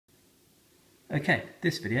Okay,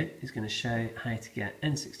 this video is going to show how to get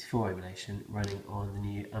N64 emulation running on the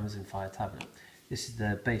new Amazon Fire tablet. This is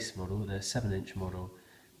the base model, the 7-inch model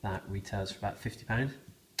that retails for about £50,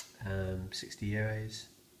 €60,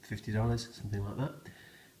 $50, something like that.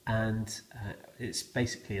 And it's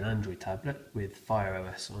basically an Android tablet with Fire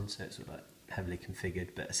OS on, so it's sort of like heavily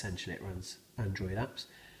configured, but essentially it runs Android apps.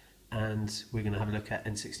 And we're going to have a look at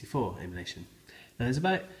N64 emulation. Now there's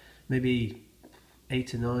about maybe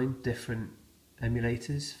 8 or 9 different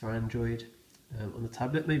emulators for Android on the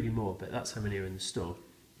tablet, maybe more, but that's how many are in the store.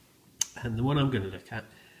 And the one I'm going to look at,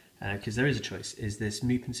 because there is a choice, is this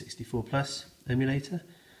N64 Plus emulator,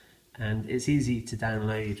 and it's easy to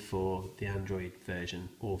download for the Android version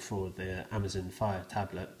or for the Amazon Fire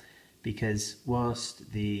tablet, because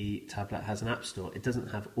whilst the tablet has an app store, it doesn't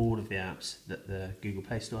have all of the apps that the Google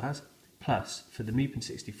Play Store has. Plus, for the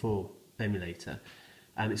N64 emulator,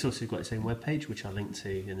 it's also got its own webpage, which I'll link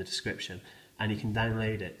to in the description, and you can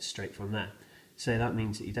download it straight from there. So that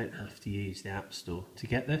means that you don't have to use the App Store to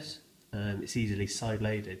get this. It's easily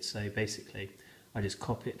side-loaded, so basically I just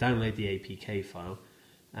copy it, download the APK file,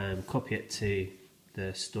 copy it to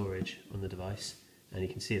the storage on the device, and you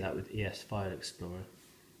can see that with ES File Explorer.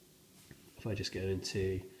 If I just go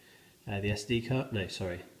into the SD card, no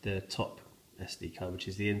sorry, the top SD card, which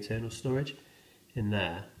is the internal storage, in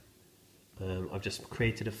there I've just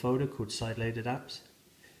created a folder called Side-Loaded Apps,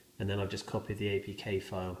 and then I've just copied the APK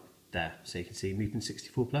file there, so you can see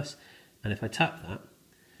N64 Plus, and if I tap that,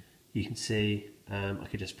 you can see I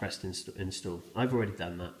could just press install. I've already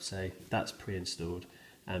done that, so that's pre-installed,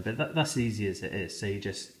 but that's as easy as it is. So you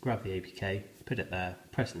just grab the APK, put it there,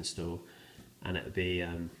 press install, and it'll be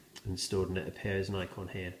installed, and it appears an icon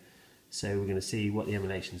here. So we're going to see what the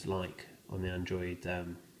emulation's like on the Android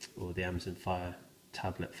or the Amazon Fire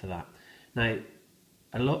tablet for that. Now,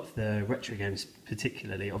 a lot of the retro games,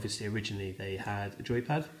 particularly, obviously originally they had a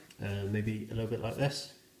joypad, maybe a little bit like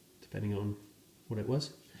this, depending on what it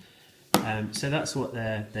was. So that's what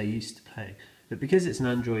they're used to playing. But because it's an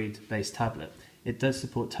Android-based tablet, it does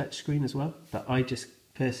support touchscreen as well. But I just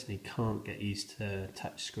personally can't get used to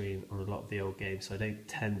touchscreen on a lot of the old games, so I don't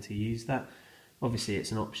tend to use that. Obviously,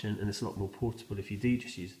 it's an option, and it's a lot more portable if you do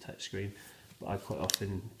just use a touchscreen. But I quite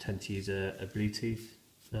often tend to use a Bluetooth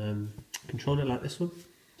controller like this one,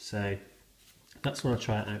 so that's what I'll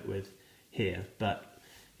try it out with here. But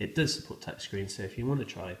it does support touchscreen, so if you want to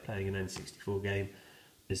try playing an N64 game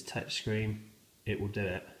as touchscreen, it will do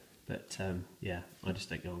it. But yeah, I just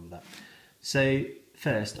don't go on with that. So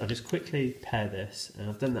first, I'll just quickly pair this, and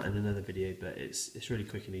I've done that in another video, but it's really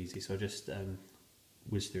quick and easy, so I'll just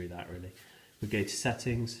whiz through that really. We'll go to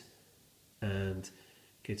settings and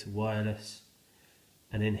go to wireless,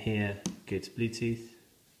 and in here go to Bluetooth.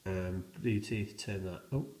 Bluetooth, turn that,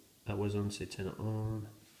 oh, that was on, so turn it on,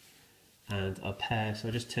 and I'll pair, so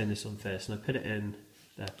I just turn this on first, and I put it in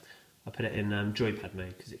there. I put it in joypad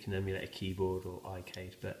mode because it can emulate a keyboard or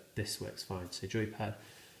iCade, but this works fine. So joypad,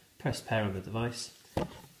 press pair on the device. It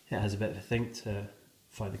has a bit of a thing to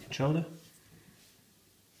find the controller.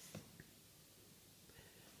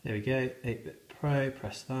 There we go, 8-bit Pro,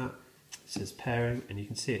 press that. It says pairing, and you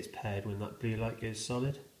can see it's paired when that blue light goes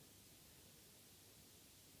solid.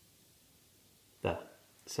 There,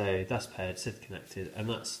 so that's paired, said connected, and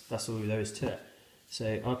that's all there is to it.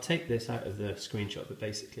 So I'll take this out of the screenshot, but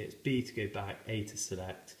basically it's B to go back, A to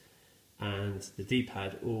select, and the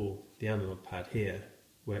D-pad or the analog pad here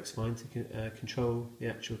works fine to control the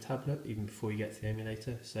actual tablet even before you get to the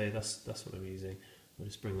emulator. So that's what I'm using. I'll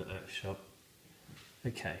just bring that out of shot.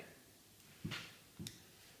 Okay.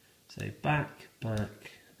 So back, back,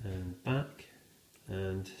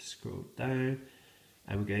 and scroll down.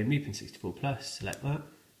 And we'll go N64 Plus, select that.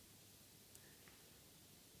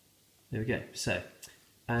 There we go. So,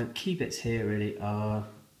 key bits here really are,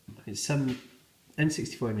 some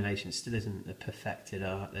N64 emulation still isn't a perfected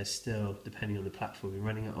art. There's still, depending on the platform you're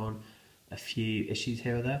running it on, a few issues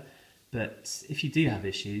here or there. But if you do have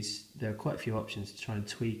issues, there are quite a few options to try and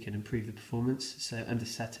tweak and improve the performance. So under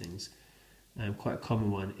settings, quite a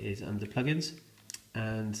common one is under plugins,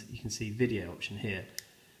 and you can see video option here.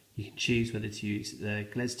 You can choose whether to use the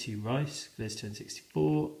Glez 2 Rice, Glez 2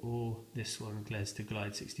 N64, or this one, Glez to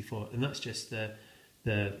Glide 64, and that's just the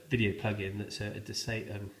video plugin that's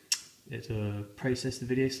it'll process the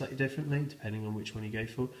video slightly differently depending on which one you go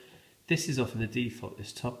for. This is often the default,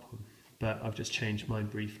 this top one, but I've just changed mine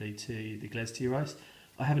briefly to the Glez 2 Rice.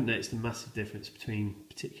 I haven't noticed a massive difference between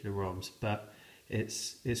particular ROMs, but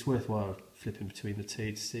it's worthwhile flipping between the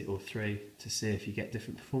two to see, or three, to see if you get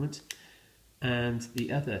different performance. And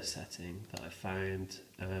the other setting that I found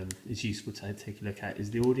is useful to take a look at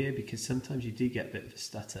is the audio, because sometimes you do get a bit of a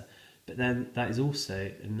stutter. But then that is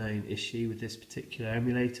also a known issue with this particular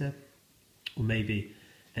emulator, or maybe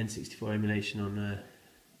N64 emulation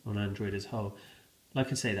on Android as a whole.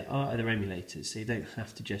 Like I say, there are other emulators, so you don't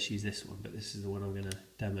have to just use this one, but this is the one I'm going to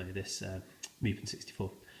demo, this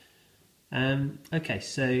N64. Okay,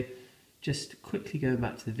 so just quickly going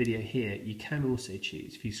back to the video here, you can also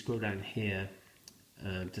choose, if you scroll down here,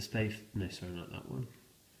 display, no sorry not that one,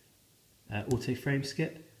 auto frame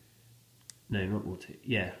skip, no not auto,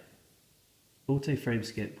 yeah, auto frame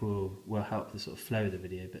skip will help the sort of flow of the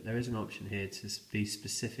video, but there is an option here to be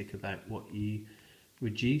specific about what you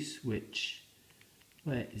reduce, which,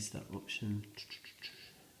 where is that option?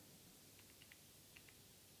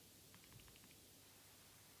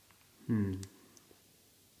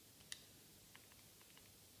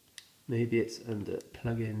 Maybe it's under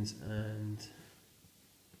plugins and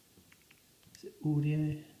is it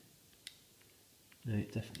audio? No,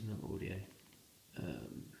 definitely not audio.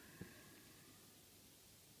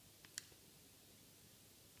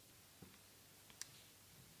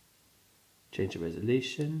 Change the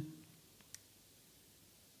resolution.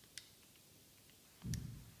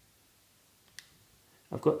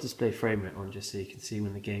 I've got display frame rate on just so you can see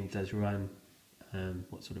when the game does run,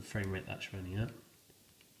 what sort of frame rate that's running at.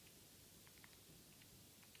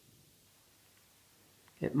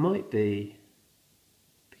 It might be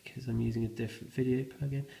because I'm using a different video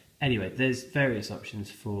plugin. Anyway, there's various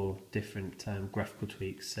options for different graphical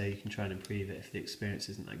tweaks, so you can try and improve it if the experience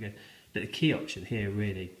isn't that good. But the key option here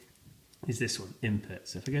really is this one, input.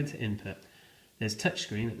 So if I go into input, there's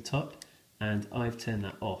touchscreen at the top, and I've turned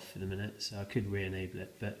that off in a minute, so I could re-enable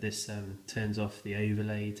it, but this turns off the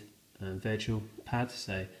overlaid virtual pad,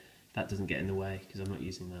 so that doesn't get in the way because I'm not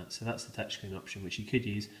using that. So that's the touchscreen option, which you could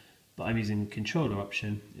use, but I'm using the controller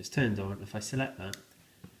option. It's turned on. If I select that,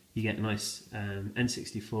 you get a nice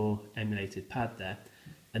N64 emulated pad there.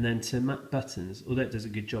 And then to map buttons, although it does a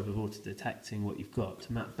good job of auto-detecting what you've got,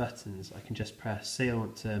 to map buttons I can just press, say I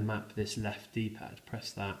want to map this left D-pad,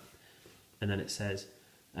 press that, and then it says,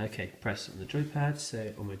 okay, press on the joypad.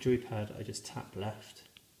 So on my joypad I just tap left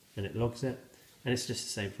and it logs it, and it's just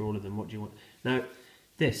the same for all of them. What do you want? Now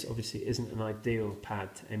this obviously isn't an ideal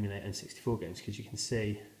pad to emulate N64 games, because you can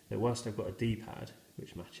see that whilst I've got a D-pad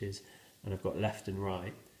which matches and I've got left and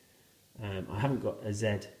right, I haven't got a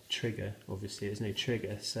Z trigger, obviously there's no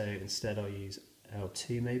trigger, so instead I'll use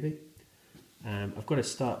L2 maybe. I've got a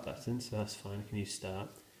start button, so that's fine, I can use start,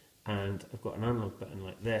 and I've got an analog button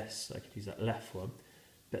like this, so I could use that left one.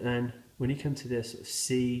 But then when you come to this sort of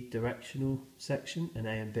C directional section, an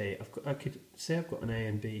A and B, I could say I've got an A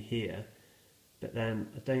and B here, but then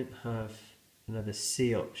I don't have another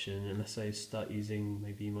C option unless I start using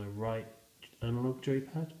maybe my right analog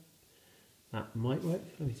joypad. That might work.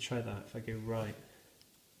 Let me try that. If I go right,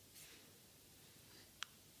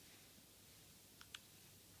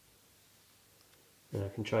 and I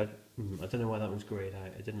can try. I don't know why that one's greyed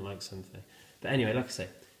out. I didn't like something. But anyway, like I say,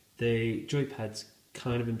 the joypad's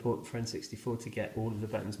kind of important for N64 to get all of the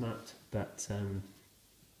buttons mapped. But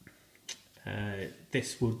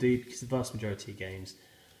this will do, because the vast majority of games,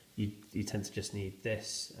 you tend to just need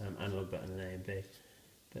this analog button and A and B.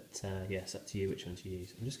 But yeah, it's up to you which one to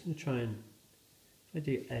use. I'm just going to try and. If I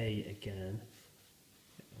do A again,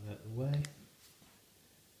 get that out of the way,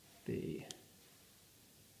 B,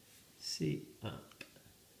 C up,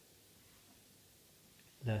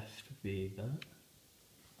 left would be that,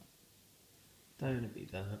 down would be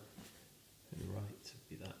that, and right would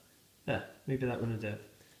be that. Yeah, maybe that one will do it.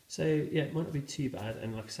 So yeah, it might not be too bad,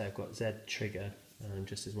 and like I say, I've got Z trigger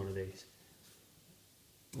just as one of these.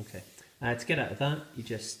 Okay, to get out of that,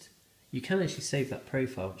 you can actually save that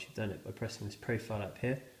profile, which you've done it by pressing this profile up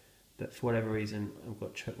here, but for whatever reason,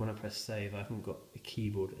 when I press save, I haven't got the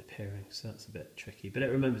keyboard appearing, so that's a bit tricky, but it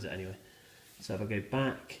remembers it anyway. So if I go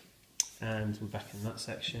back, and we're back in that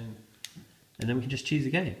section, and then we can just choose a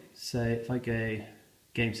game. So if I go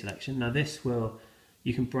game selection, now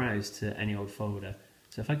you can browse to any old folder.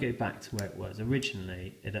 So if I go back to where it was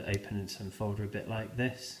originally, it'll open in some folder a bit like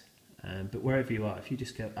this, but wherever you are, if you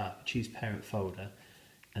just go up, choose parent folder,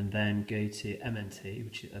 and then go to MNT,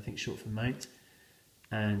 which is I think short for mount,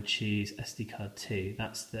 and choose SD card 2.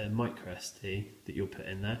 That's the micro SD that you'll put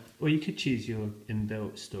in there. Or you could choose your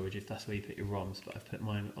inbuilt storage if that's where you put your ROMs, but I've put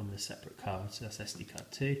mine on the separate card, so that's SD card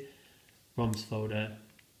 2, ROMs folder,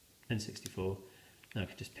 N64. Now I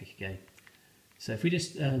can just pick a game. So if we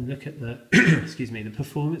just look at the excuse me, the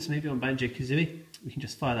performance maybe on Banjo-Kazooie, we can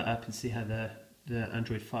just fire that up and see how the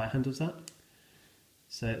Android Fire handles that.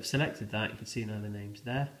 So I've selected that, you can see now the name's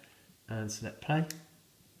there, and select play,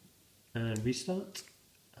 and restart,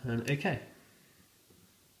 and okay.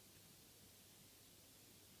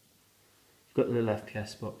 Got the little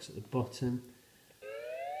FPS box at the bottom.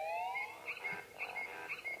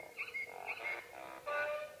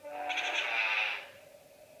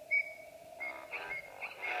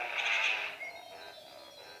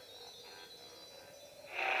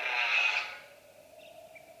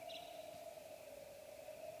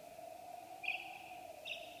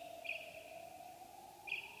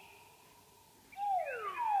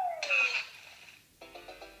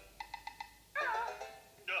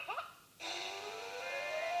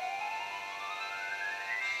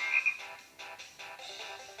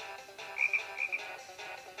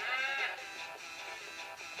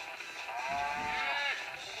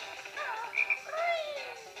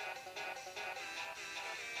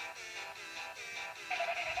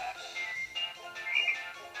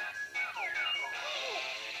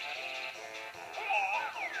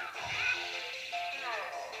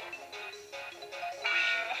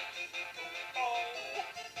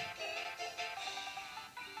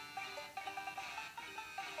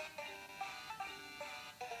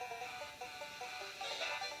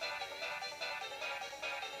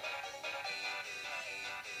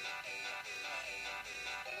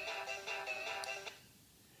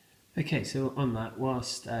 Okay, so on that,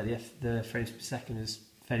 whilst the frames per second is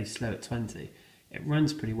fairly slow at 20, it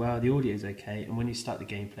runs pretty well, the audio is okay, and when you start the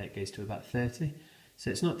gameplay it goes to about 30, so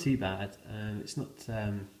it's not too bad, it's not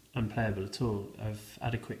unplayable at all. I've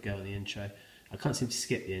had a quick go on the intro. I can't seem to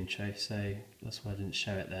skip the intro, so that's why I didn't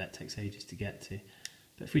show it there, it takes ages to get to.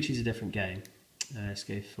 But if we choose a different game, let's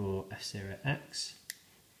go for F-Zero X,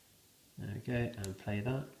 there we go, and play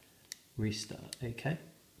that, restart, okay.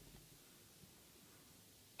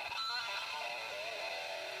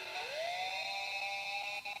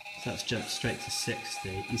 So that's jumped straight to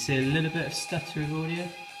 60. You see a little bit of stutter of audio.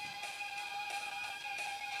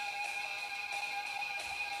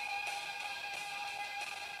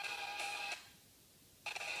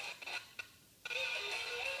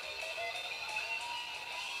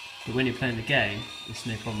 But when you're playing the game, it's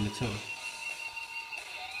no problem at all.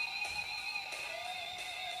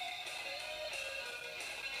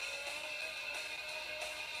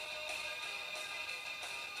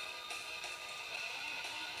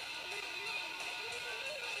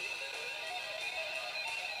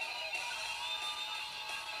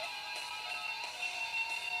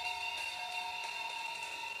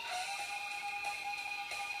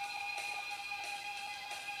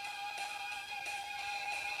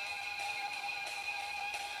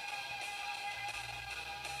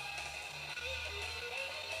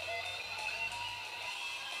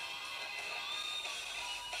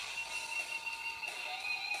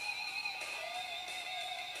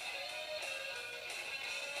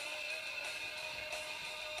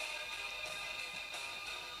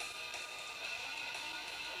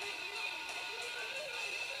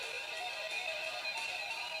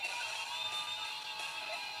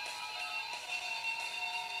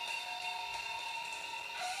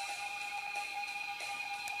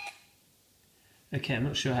 Okay, I'm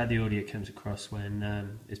not sure how the audio comes across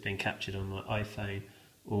when it's being captured on my iPhone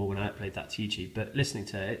or when I upload that to YouTube, but listening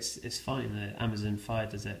to it, it's fine. The Amazon Fire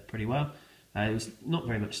does it pretty well. It was not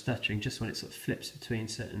very much stuttering, just when it sort of flips between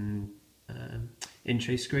certain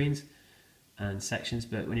intro screens and sections,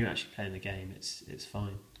 but when you're actually playing the game, it's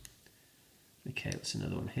fine. Okay, what's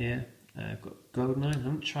another one here? I've got GoldenEye. I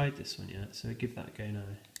haven't tried this one yet, so I'll give that a go now.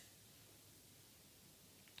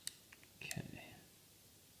 Okay.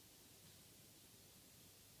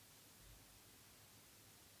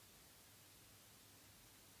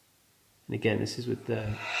 And again, this is with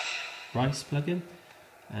the Rice plugin.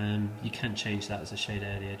 You can change that, as I showed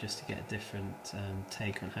earlier, just to get a different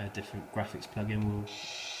take on how a different graphics plugin will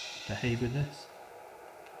behave with this.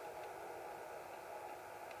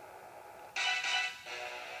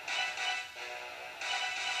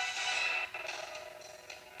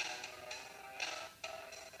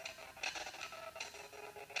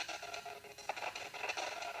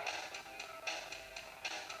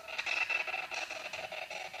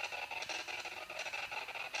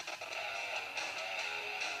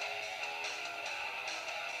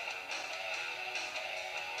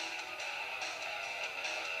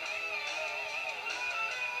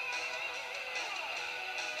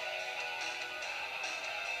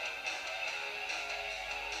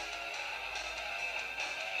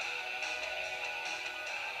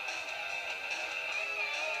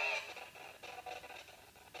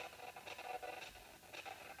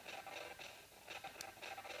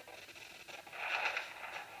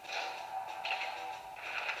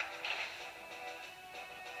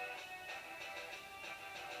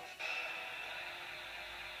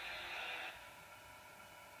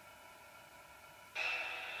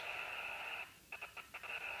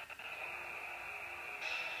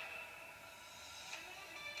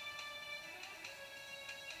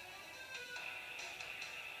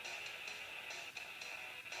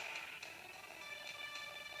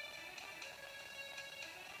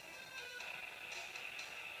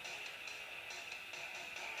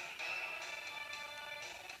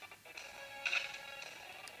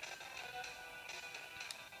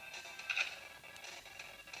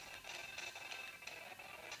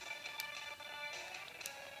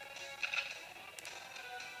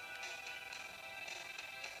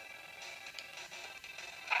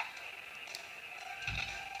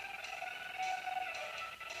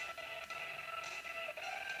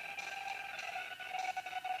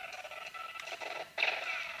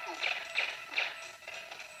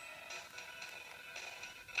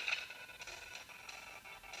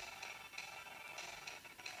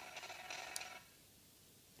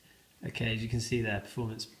 Okay, as you can see there,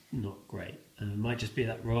 performance not great. Might just be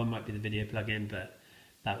that ROM, might be the video plugin, but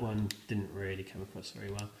that one didn't really come across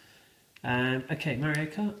very well. Okay, Mario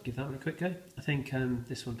Kart, give that one a quick go. I think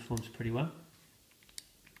this one performs pretty well.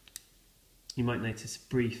 You might notice a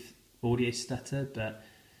brief audio stutter, but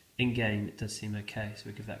in-game it does seem okay, so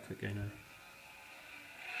we'll give that a quick go now.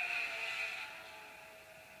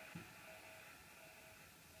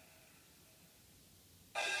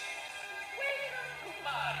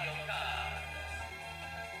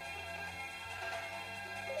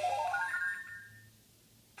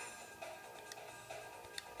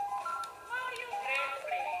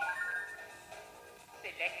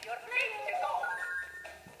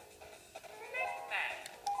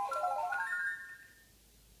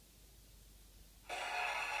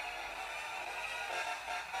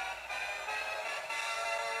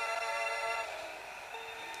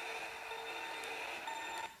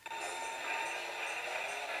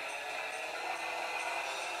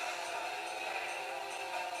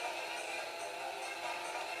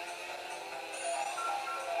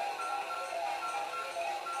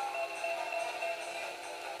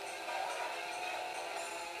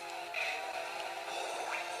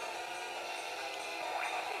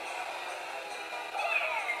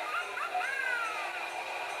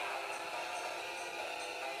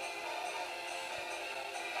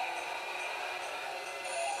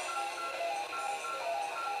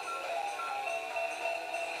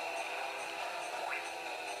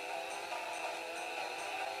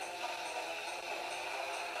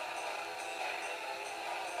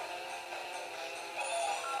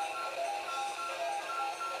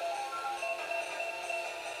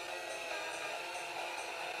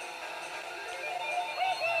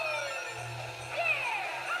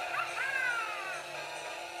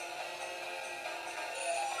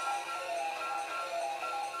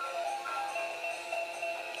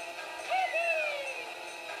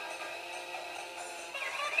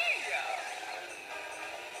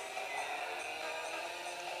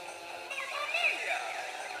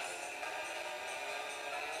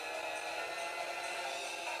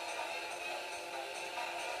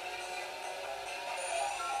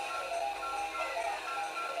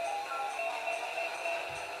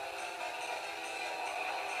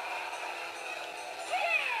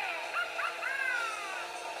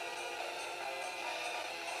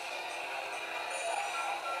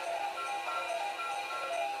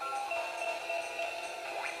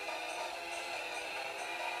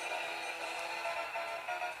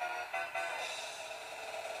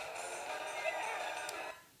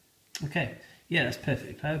 Okay, yeah, that's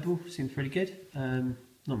perfectly playable, seems pretty good.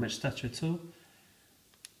 Not much stutter at all.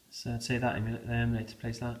 So I'd say that the emulator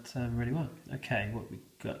plays that really well. Okay, what we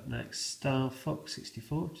got next? Star Fox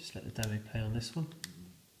 64, just let the demo play on this one.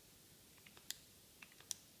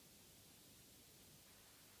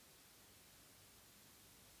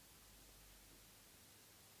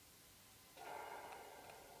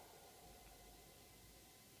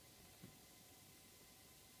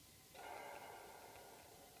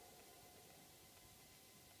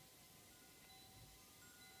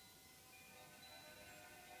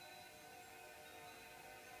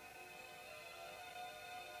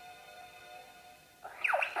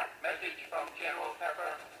 Message from General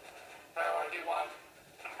Pepper. Priority 1.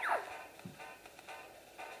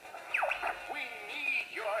 We need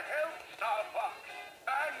your help, Star Fox.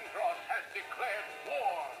 Andros has declared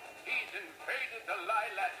war. He's invaded the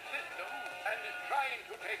Lilac system and is trying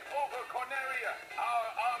to take over Corneria. Our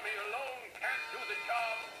army alone can't do the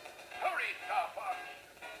job. Hurry, Star Fox.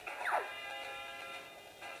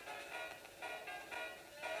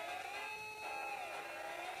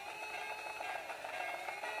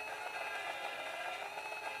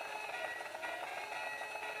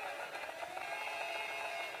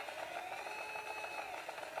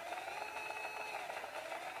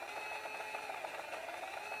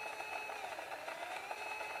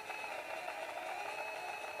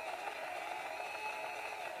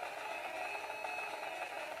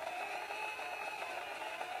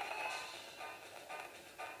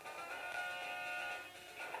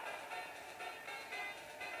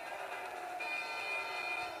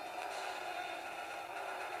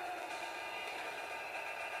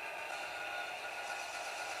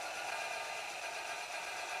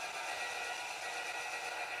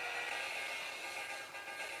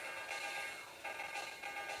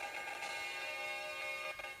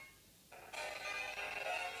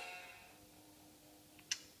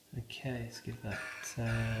 Okay, let's give that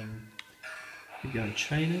a go on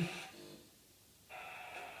trainer.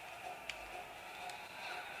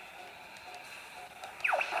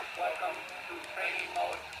 Welcome to training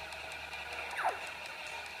mode.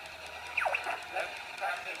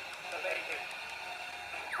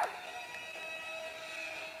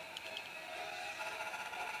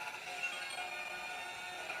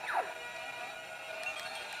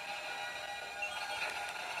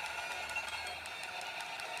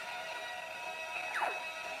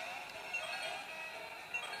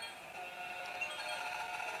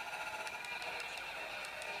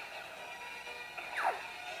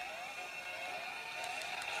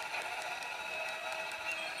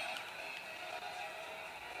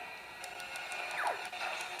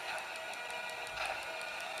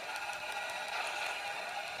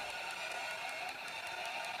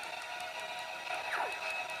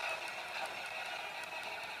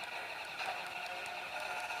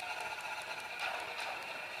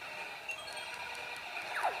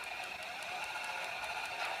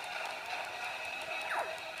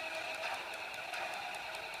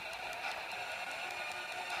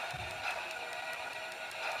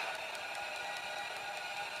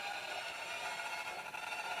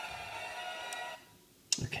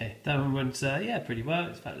 Okay, that one runs yeah, pretty well.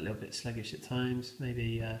 It's felt a little bit sluggish at times,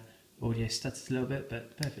 maybe audio stutters a little bit,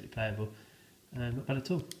 but perfectly playable. Not bad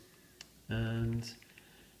at all. And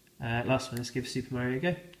last one, let's give Super Mario a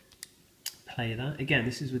go. Play that. Again,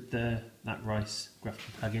 this is with that Rice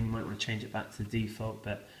graphical plugin. You might want to change it back to the default,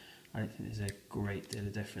 but I don't think there's a great deal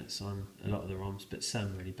of difference on a lot of the ROMs, but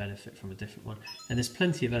some really benefit from a different one. And there's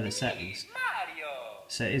plenty of other settings,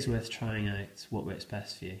 so it is worth trying out what works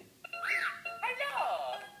best for you.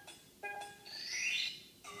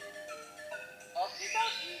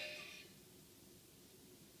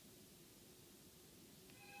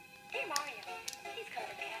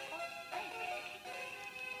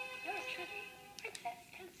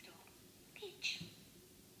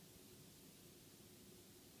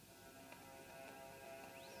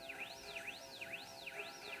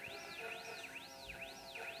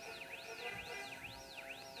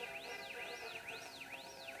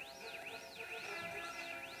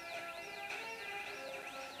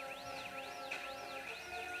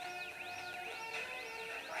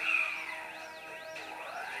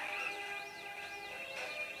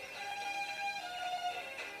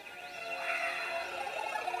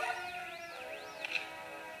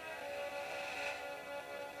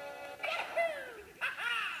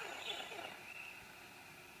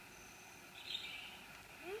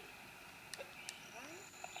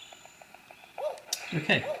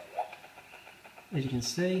 Okay, as you can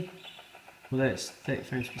see, although it's 30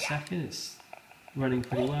 frames per second, it's running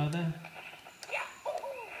pretty well there.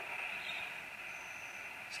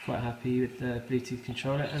 It's quite happy with the Bluetooth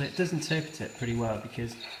controller, and it does interpret it pretty well,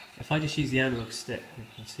 because if I just use the analog stick, you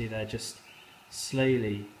can see there, just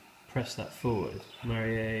slowly press that forward,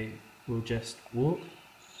 Mario will just walk.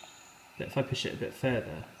 But if I push it a bit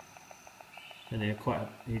further, then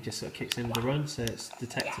he just sort of kicks in with the run, so it's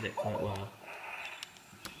detected it quite well.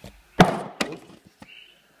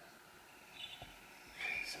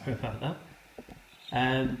 Sorry about that.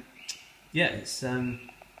 Yeah, it's a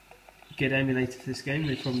good emulator for this game,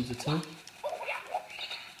 no problems at all.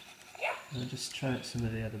 I'll just try out some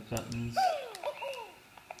of the other buttons.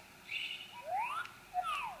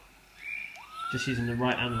 Just using the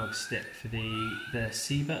right analog stick for the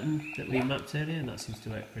C button that we mapped earlier, and that seems to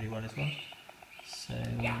work pretty well as well. So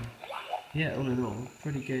yeah, all in all,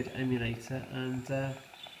 pretty good emulator and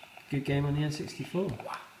good game on the N64.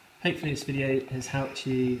 Hopefully this video has helped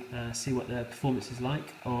you see what the performance is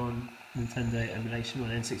like on Nintendo Emulation, or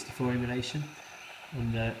N64 Emulation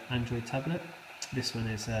on the Android tablet. This one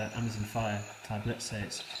is Amazon Fire tablet, so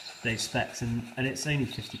it's those specs, and it's only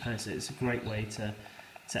 £50, so it's a great way to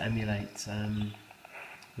emulate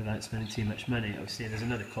without spending too much money. Obviously there's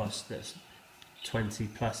another cost that's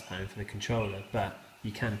 £20+ for the controller, but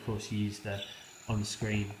you can of course use the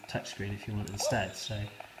on-screen touchscreen if you want instead, so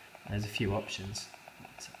there's a few options.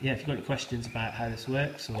 Yeah, if you've got any questions about how this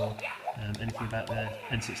works, or anything about the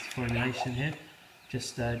N64 emulation here,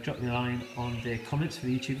 just drop me a line on the comments for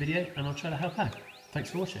the YouTube video and I'll try to help out.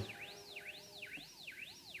 Thanks for watching.